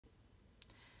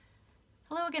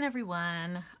Hello again,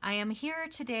 everyone. I am here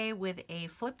today with a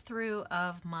flip through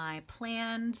of my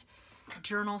planned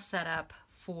journal setup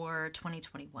for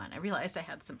 2021. I realized I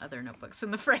had some other notebooks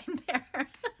in the frame there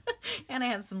and I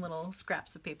have some little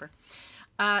scraps of paper.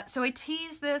 So I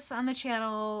teased this on the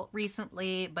channel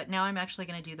recently, but now I'm actually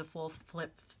going to do the full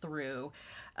flip through.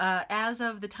 As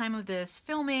of the time of this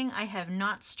filming, I have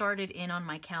not started in on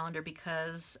my calendar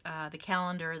because the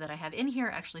calendar that I have in here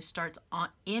actually starts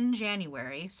in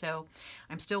January, so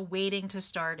I'm still waiting to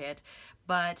start it.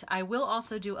 But I will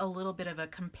also do a little bit of a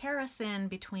comparison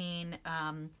between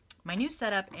my new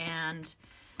setup and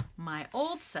my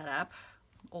old setup,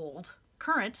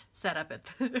 current setup at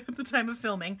the time of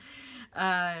filming.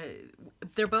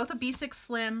 They're both a B6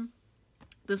 Slim.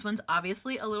 This one's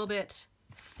obviously a little bit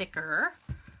thicker.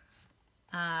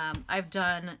 I've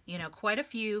done, quite a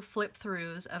few flip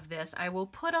throughs of this. I will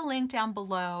put a link down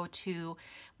below to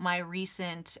my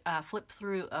recent flip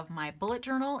through of my bullet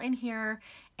journal in here,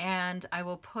 and I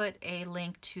will put a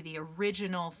link to the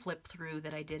original flip through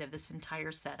that I did of this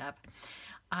entire setup.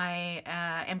 I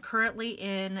am currently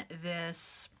in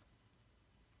this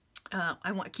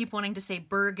keep wanting to say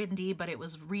burgundy, but it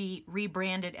was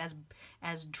rebranded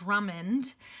as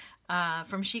Drummond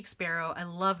from Chic Sparrow. I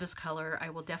love this color. I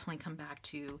will definitely come back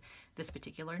to this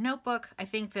particular notebook. I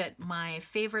think that my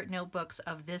favorite notebooks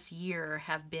of this year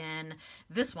have been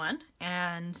this one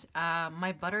and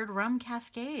my Buttered Rum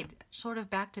Cascade, sort of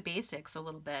back to basics a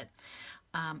little bit.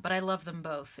 But I love them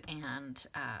both, and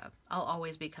I'll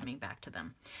always be coming back to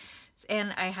them.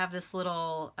 And I have this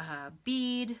little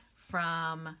bead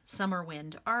from Summer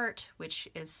Wind Art, which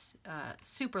is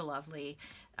super lovely.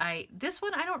 This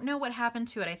one, I don't know what happened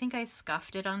to it. I think I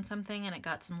scuffed it on something and it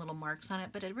got some little marks on it,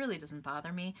 but it really doesn't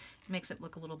bother me. It makes it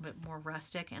look a little bit more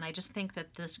rustic, and I just think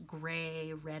that this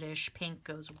gray, reddish pink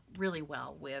goes really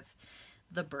well with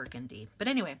the burgundy. But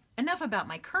anyway, enough about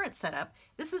my current setup.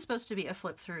 This is supposed to be a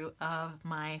flip through of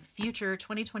my future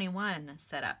 2021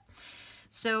 setup.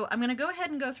 So I'm going to go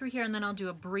ahead and go through here, and then I'll do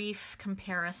a brief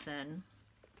comparison.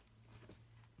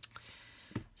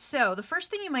 So the first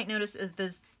thing you might notice is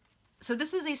this. So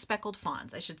this is a speckled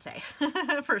fawns, I should say,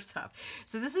 first off.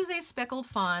 So this is a speckled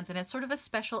fawns, and it's sort of a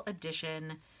special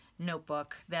edition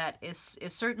notebook that is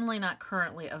certainly not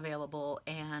currently available,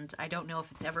 and I don't know if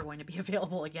it's ever going to be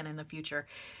available again in the future.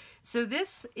 So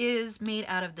this is made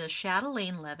out of the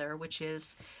chatelaine leather, which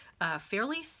is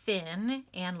fairly thin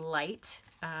and light.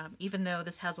 Even though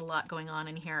this has a lot going on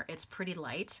in here, it's pretty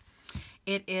light.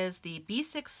 It is the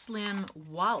B6 Slim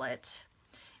wallet.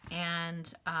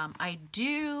 And I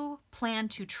do plan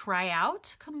to try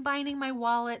out combining my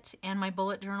wallet and my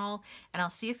bullet journal, and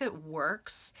I'll see if it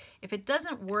works. If it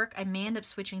doesn't work, I may end up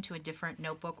switching to a different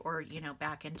notebook, or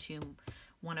back into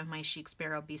one of my Chic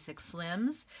Sparrow B6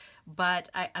 Slims. But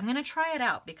I'm going to try it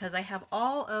out because I have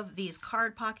all of these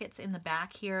card pockets in the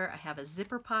back here. I have a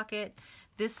zipper pocket.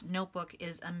 This notebook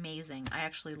is amazing. I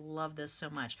actually love this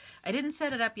so much. I didn't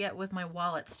set it up yet with my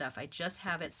wallet stuff. I just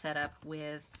have it set up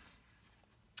with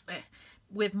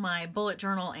my bullet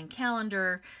journal and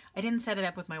calendar. I didn't set it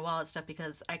up with my wallet stuff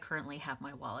because I currently have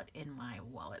my wallet in my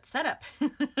wallet setup.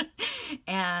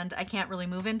 And I can't really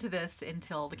move into this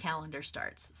until the calendar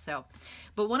starts. So,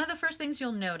 but one of the first things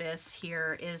you'll notice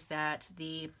here is that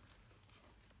the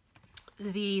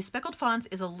speckled fawns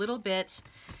is a little bit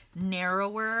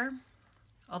narrower,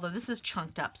 although this is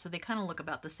chunked up, so they kind of look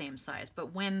about the same size.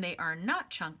 But when they are not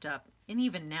chunked up, and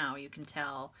even now you can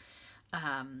tell,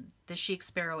 the Chic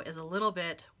Sparrow is a little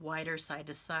bit wider side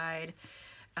to side,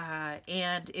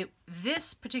 and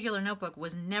this particular notebook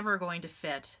was never going to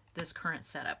fit this current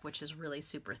setup, which is really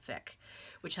super thick,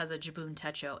 which has a Jabun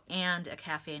Techo and a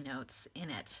Cafe Notes in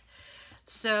it.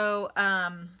 So,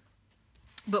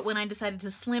 but when I decided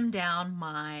to slim down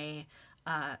my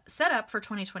setup for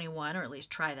 2021, or at least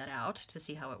try that out to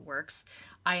see how it works,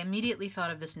 I immediately thought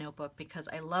of this notebook because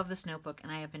I love this notebook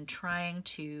and I have been trying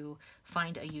to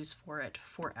find a use for it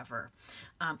forever.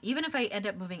 Even if I end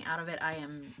up moving out of it, I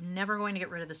am never going to get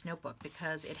rid of this notebook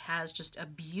because it has just a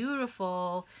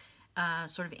beautiful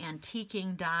sort of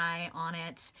antiquing dye on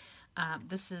it.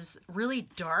 This is really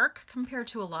dark compared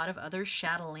to a lot of other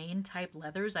chatelaine type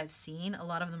leathers I've seen. A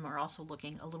lot of them are also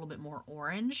looking a little bit more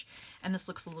orange, and this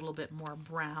looks a little bit more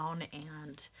brown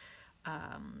and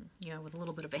with a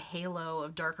little bit of a halo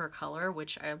of darker color,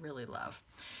 which I really love.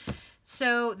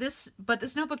 So this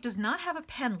notebook does not have a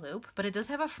pen loop, but it does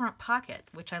have a front pocket,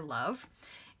 which I love.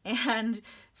 And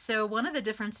so one of the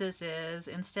differences is,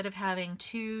 instead of having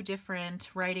two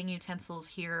different writing utensils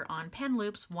here on pen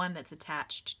loops, one that's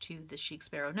attached to the Chic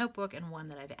Sparrow notebook and one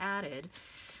that I've added,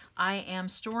 I am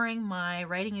storing my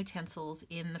writing utensils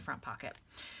in the front pocket.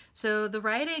 So the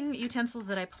writing utensils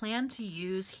that I plan to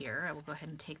use here, I will go ahead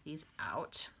and take these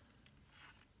out.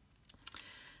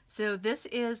 So this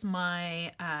is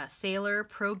my Sailor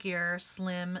Pro Gear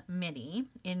Slim Mini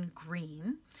in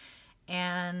green.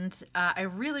 And I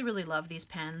really, really love these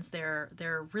pens.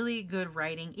 They're really good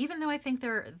writing, even though I think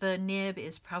the nib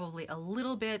is probably a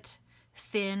little bit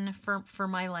thin for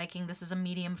my liking. This is a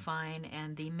medium fine,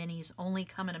 and the minis only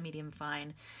come in a medium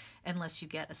fine unless you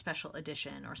get a special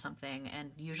edition or something,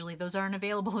 and usually those aren't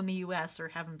available in the US or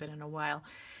haven't been in a while.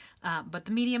 But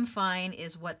the medium fine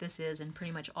is what this is, and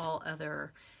pretty much all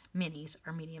other minis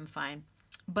are medium fine.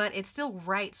 But it still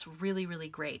writes really, really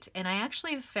great. And I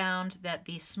actually have found that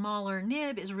the smaller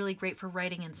nib is really great for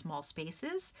writing in small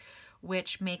spaces,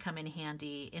 which may come in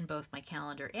handy in both my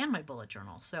calendar and my bullet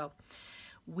journal. So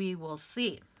we will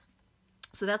see.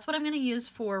 So that's what I'm going to use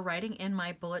for writing in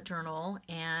my bullet journal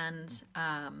and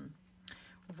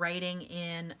writing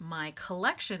in my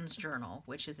collections journal,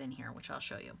 which is in here, which I'll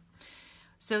show you.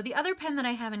 So the other pen that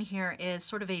I have in here is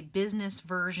sort of a business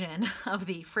version of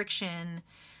the Friction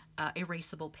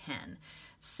erasable pen.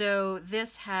 So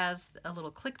this has a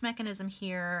little click mechanism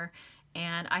here,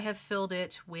 and I have filled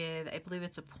it with, I believe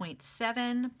it's a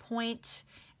 0.7 point,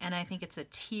 and I think it's a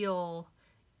teal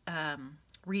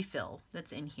refill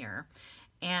that's in here.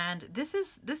 And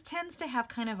this tends to have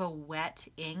kind of a wet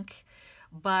ink,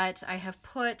 but I have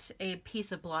put a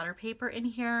piece of blotter paper in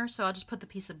here, so I'll just put the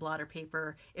piece of blotter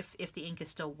paper, if the ink is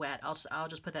still wet, I'll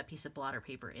just put that piece of blotter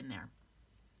paper in there.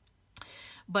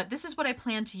 But this is what I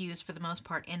plan to use for the most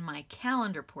part in my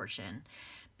calendar portion,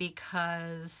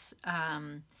 because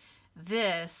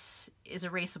this is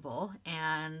erasable,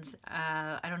 and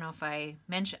I don't know if I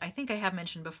think I have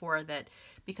mentioned before that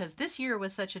because this year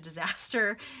was such a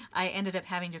disaster, I ended up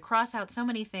having to cross out so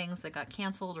many things that got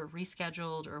canceled or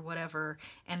rescheduled or whatever,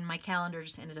 and my calendar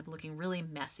just ended up looking really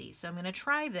messy. So I'm going to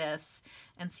try this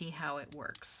and see how it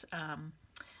works.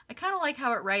 I kind of like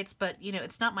how it writes, but you know,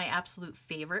 it's not my absolute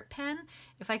favorite pen.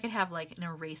 If I could have like an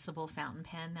erasable fountain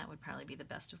pen, that would probably be the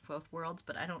best of both worlds,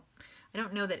 but I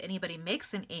don't know that anybody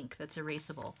makes an ink that's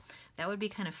erasable. That would be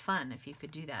kind of fun if you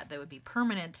could do that. That would be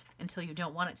permanent until you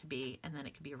don't want it to be, and then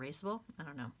it could be erasable. I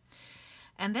don't know.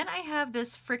 And then I have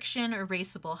this Friction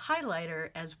erasable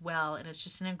highlighter as well, and it's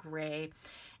just in a gray.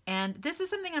 And this is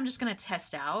something I'm just going to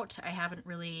test out. I haven't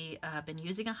really been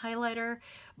using a highlighter,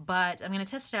 but I'm going to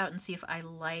test it out and see if I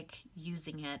like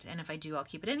using it. And if I do, I'll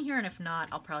keep it in here, and if not,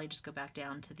 I'll probably just go back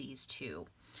down to these two.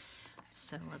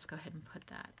 So let's go ahead and put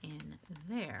that in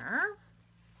there.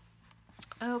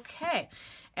 Okay,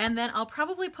 and then I'll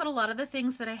probably put a lot of the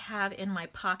things that I have in my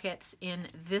pockets in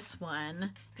this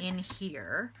one in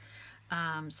here.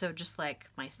 So just like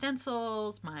my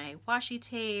stencils, my washi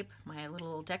tape, my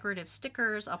little decorative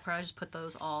stickers, I'll probably just put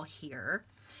those all here.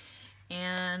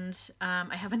 And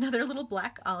I have another little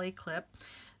black ollie clip.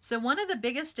 So one of the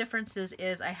biggest differences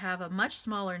is I have a much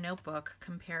smaller notebook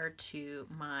compared to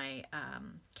my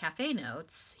cafe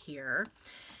notes here.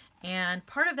 And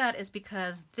part of that is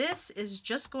because this is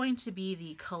just going to be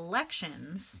the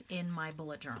collections in my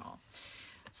bullet journal.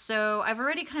 So I've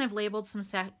already kind of labeled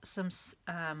some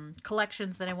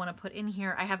collections that I want to put in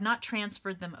here. I have not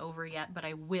transferred them over yet, but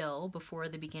I will before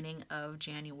the beginning of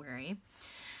January.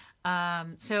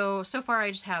 So far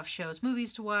I just have shows,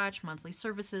 movies to watch, monthly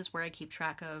services where I keep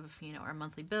track of, you know, our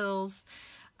monthly bills,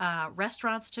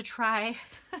 restaurants to try.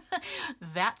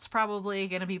 That's probably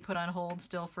going to be put on hold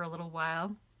still for a little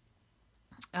while.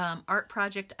 Art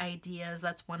project ideas,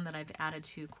 that's one that I've added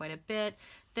to quite a bit.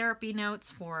 Therapy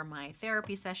notes for my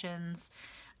therapy sessions.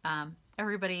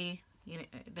 Everybody, you know,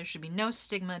 there should be no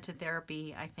stigma to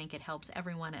therapy. I think it helps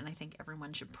everyone, and I think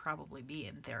everyone should probably be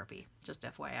in therapy, just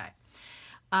FYI.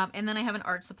 And then I have an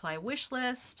art supply wish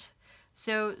list.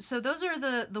 So those are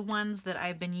the ones that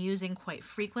I've been using quite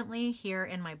frequently here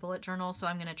in my bullet journal, so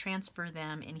I'm going to transfer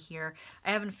them in here.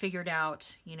 I haven't figured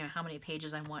out, you know, how many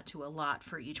pages I want to allot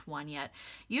for each one yet.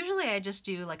 Usually I just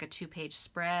do like a 2-page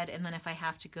spread, and then if I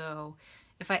have to go,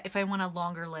 if I want a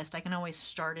longer list, I can always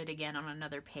start it again on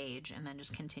another page and then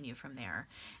just continue from there.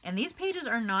 And these pages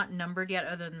are not numbered yet,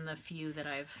 other than the few that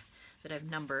I've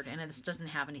numbered, and this doesn't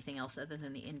have anything else other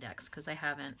than the index because I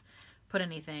haven't put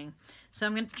anything. So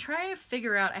I'm going to try to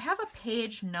figure out, I have a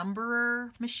page numberer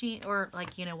machine, or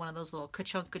like, you know, one of those little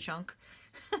ka-chunk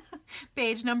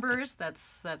page numbers.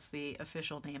 That's the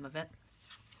official name of it.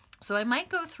 So I might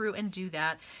go through and do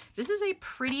that. This is a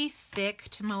pretty thick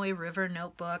Tomoe River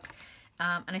notebook.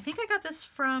 And I think I got this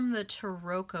from the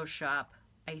Taroko shop.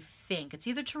 I think it's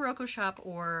either Taroko shop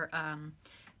or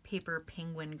Paper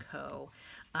Penguin Co.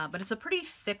 But it's a pretty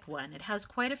thick one. It has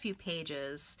quite a few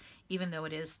pages, even though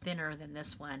it is thinner than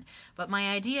this one. But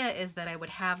my idea is that I would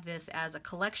have this as a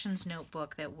collections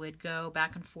notebook that would go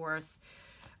back and forth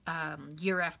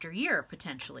year after year,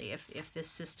 potentially, if this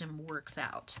system works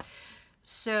out.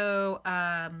 So,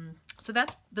 so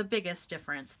that's the biggest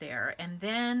difference there. And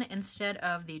then instead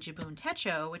of the Jibun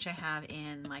Techo, which I have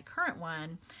in my current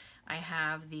one, I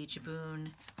have the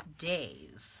Jibun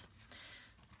Days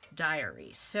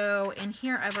diary. So in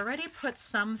here I've already put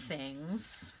some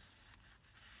things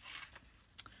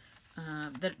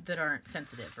that aren't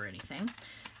sensitive or anything.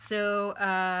 So,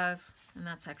 and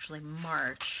that's actually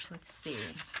March. Let's see,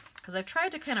 because I've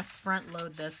tried to kind of front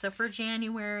load this. So for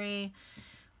January,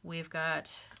 we've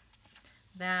got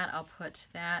that. I'll put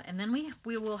that. And then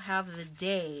we will have the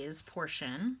days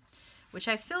portion, which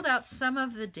I filled out some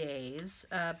of the days.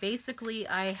 Basically,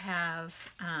 I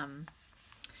have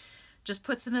just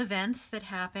put some events that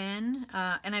happen,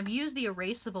 and I've used the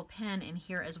erasable pen in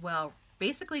here as well.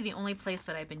 Basically, the only place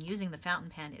that I've been using the fountain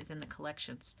pen is in the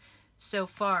collections so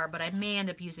far, but I may end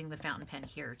up using the fountain pen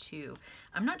here too.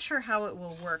 I'm not sure how it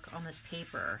will work on this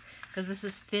paper, because this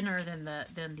is thinner than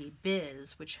the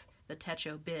Biz, the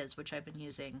Techo Biz, which I've been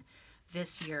using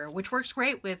this year, which works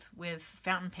great with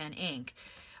fountain pen ink.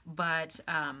 But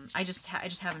I just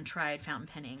haven't tried fountain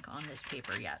pen ink on this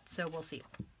paper yet, so we'll see.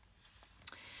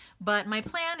 But my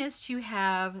plan is to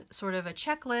have sort of a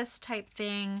checklist type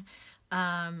thing.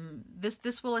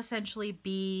 This will essentially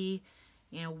be,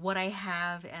 you know, what I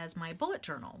have as my bullet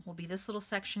journal will be this little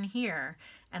section here.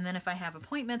 And then if I have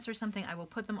appointments or something, I will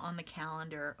put them on the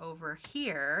calendar over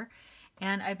here.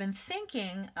 And I've been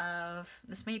thinking of,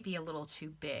 this might be a little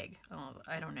too big. Oh,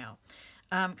 I don't know.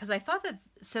 Because I thought that,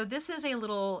 so this is a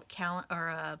little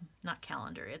not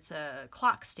calendar, it's a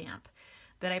clock stamp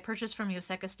that I purchased from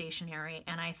Yoseka Stationery,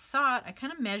 and I thought, I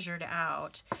kind of measured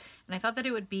out, and I thought that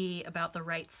it would be about the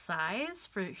right size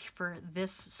for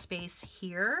this space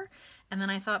here, and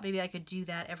then I thought maybe I could do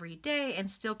that every day and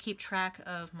still keep track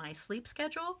of my sleep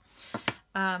schedule.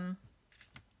 I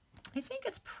think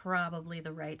it's probably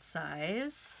the right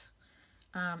size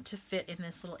to fit in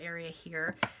this little area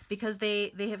here, because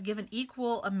they have given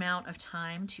equal amount of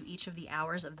time to each of the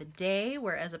hours of the day,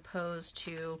 whereas opposed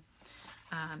to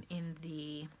in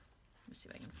the, let me see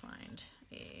if I can find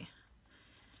a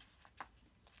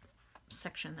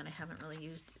section that I haven't really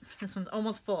used. This one's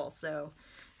almost full, so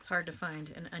it's hard to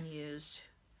find an unused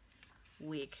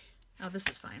week. Oh, this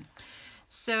is fine.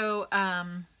 So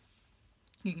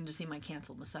you can just see my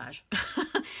canceled massage.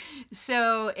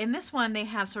 So in this one, they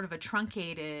have sort of a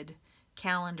truncated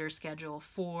calendar schedule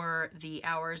for the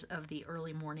hours of the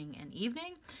early morning and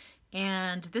evening.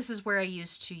 And this is where I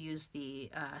used to use the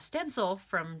stencil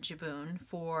from Jibun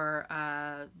for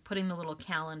putting the little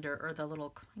calendar, or the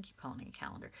little, I keep calling it a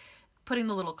calendar, putting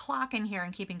the little clock in here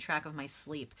and keeping track of my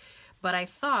sleep. But I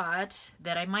thought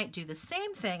that I might do the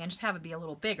same thing and just have it be a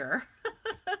little bigger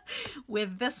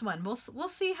with this one. We'll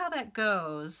see how that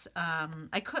goes.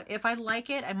 I could, if I like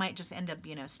it, I might just end up,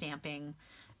 you know, stamping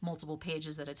multiple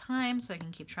pages at a time so I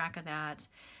can keep track of that.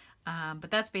 But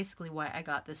that's basically why I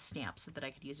got this stamp, so that I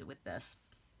could use it with this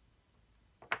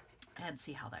and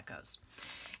see how that goes.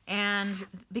 And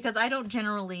because I don't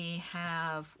generally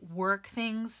have work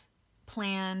things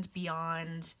planned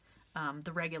beyond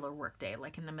the regular work day,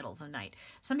 like in the middle of the night.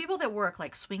 Some people that work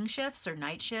like swing shifts or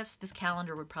night shifts, this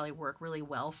calendar would probably work really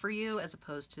well for you as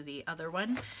opposed to the other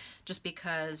one, just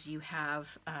because you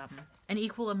have an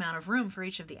equal amount of room for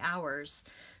each of the hours.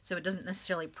 So it doesn't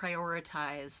necessarily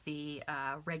prioritize the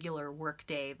regular work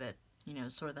day that, you know,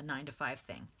 sort of the 9 to 5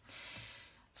 thing.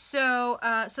 So,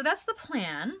 so that's the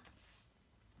plan.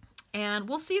 And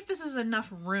we'll see if this is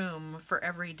enough room for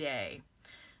every day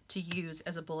to use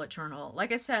as a bullet journal.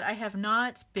 Like I said, I have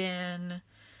not been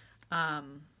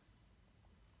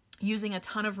using a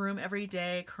ton of room every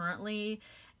day currently.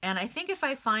 And I think if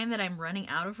I find that I'm running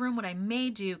out of room, what I may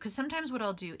do, because sometimes what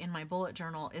I'll do in my bullet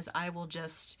journal is I will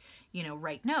just, you know,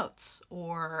 write notes,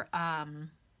 or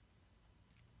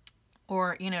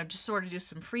you know, just sort of do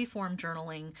some free-form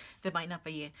journaling that might not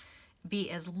be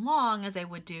as long as I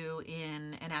would do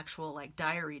in an actual like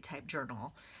diary type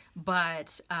journal.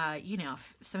 But, you know,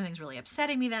 if something's really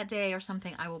upsetting me that day or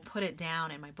something, I will put it down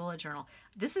in my bullet journal.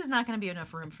 This is not going to be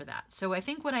enough room for that. So I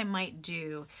think what I might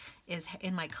do is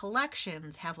in my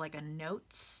collections have like a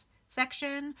notes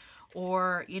section,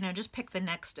 or, you know, just pick the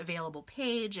next available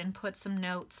page and put some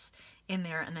notes in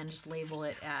there and then just label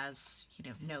it as, you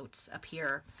know, notes up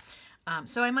here.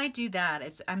 So I might do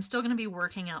that. I'm still going to be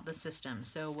working out the system,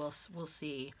 so we'll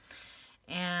see.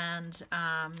 And,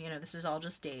 you know, this is all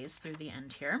just days through the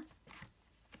end here.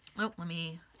 Oh, let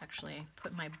me actually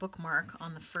put my bookmark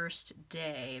on the first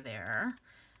day there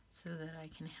so that I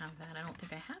can have that. I don't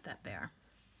think I had that there.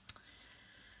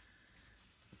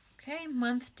 Okay,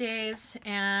 month, days,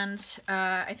 and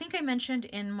I think I mentioned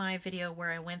in my video where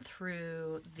I went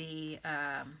through the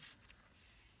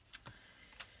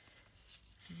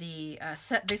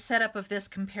setup of this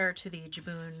compared to the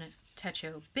Jabun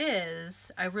Techo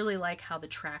Biz. I really like how the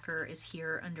tracker is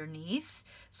here underneath,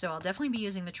 so I'll definitely be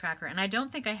using the tracker, and I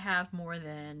don't think I have more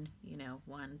than,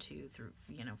 1, 2, 3,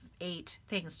 8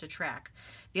 things to track.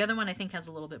 The other one I think has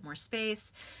a little bit more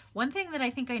space. One thing that I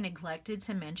think I neglected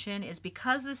to mention is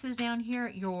because this is down here,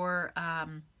 your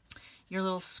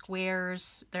little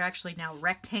squares, they're actually now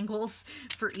rectangles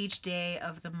for each day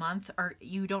of the month,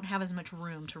 you don't have as much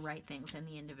room to write things in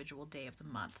the individual day of the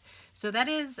month. So that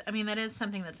is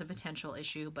something that's a potential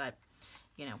issue, but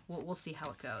we'll see how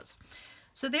it goes.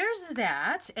 So there's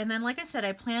that. And then, like I said,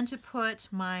 I plan to put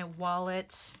my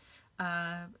wallet,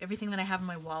 everything that I have in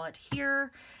my wallet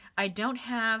here. I don't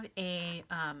have a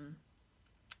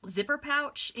zipper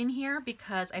pouch in here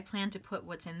because I plan to put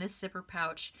what's in this zipper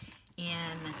pouch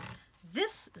in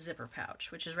this zipper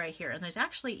pouch, which is right here. And there's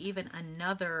actually even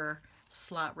another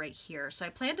slot right here. So I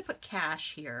plan to put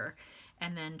cash here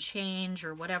and then change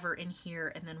or whatever in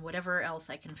here, and then whatever else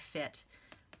I can fit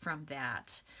from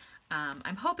that.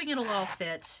 I'm hoping it'll all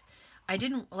fit.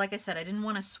 Like I said, I didn't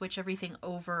want to switch everything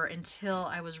over until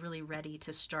I was really ready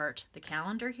to start the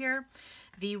calendar here.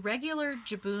 The regular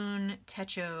Jabun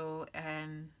Techo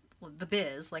and the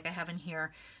Biz, like I have in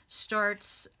here,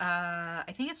 starts, I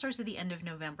think it starts at the end of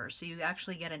November. So you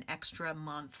actually get an extra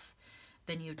month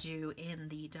than you do in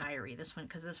the diary. This one,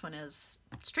 because this one is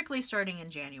strictly starting in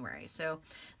January. So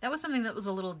that was something that was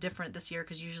a little different this year,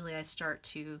 because usually I start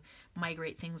to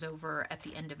migrate things over at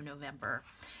the end of November.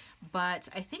 But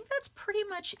I think that's pretty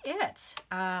much it.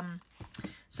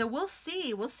 So we'll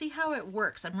see how it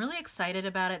works. I'm really excited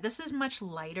about it. This is much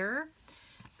lighter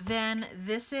than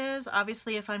this is.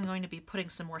 Obviously, if I'm going to be putting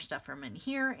some more stuff from in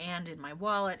here and in my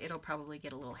wallet, it'll probably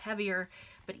get a little heavier.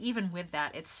 But even with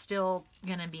that, it's still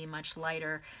gonna be much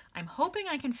lighter. I'm hoping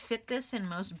I can fit this in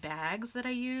most bags that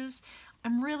I use.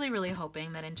 I'm really, really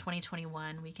hoping that in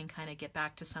 2021 we can kind of get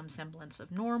back to some semblance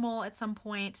of normal at some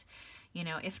point.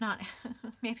 If not,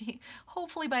 maybe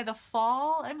hopefully by the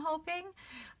fall, I'm hoping.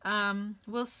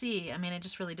 We'll see. I mean, it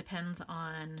just really depends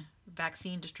on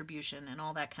vaccine distribution and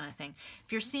all that kind of thing.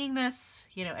 If you're seeing this,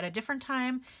 at a different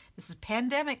time, this is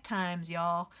pandemic times,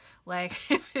 y'all. Like,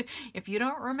 if you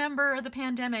don't remember the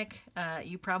pandemic,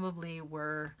 you probably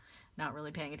were not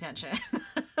really paying attention.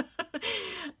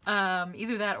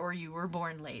 Either that or you were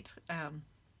born late.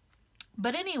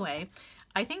 But anyway,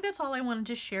 I think that's all I wanted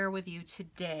to share with you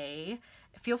today.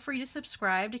 Feel free to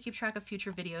subscribe to keep track of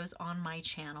future videos on my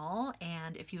channel.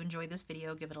 And if you enjoyed this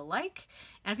video, give it a like.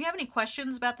 And if you have any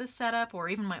questions about this setup or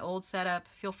even my old setup,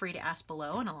 feel free to ask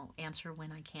below and I'll answer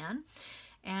when I can.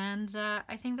 And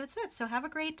I think that's it. So have a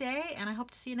great day, and I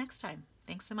hope to see you next time.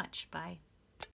 Thanks so much. Bye.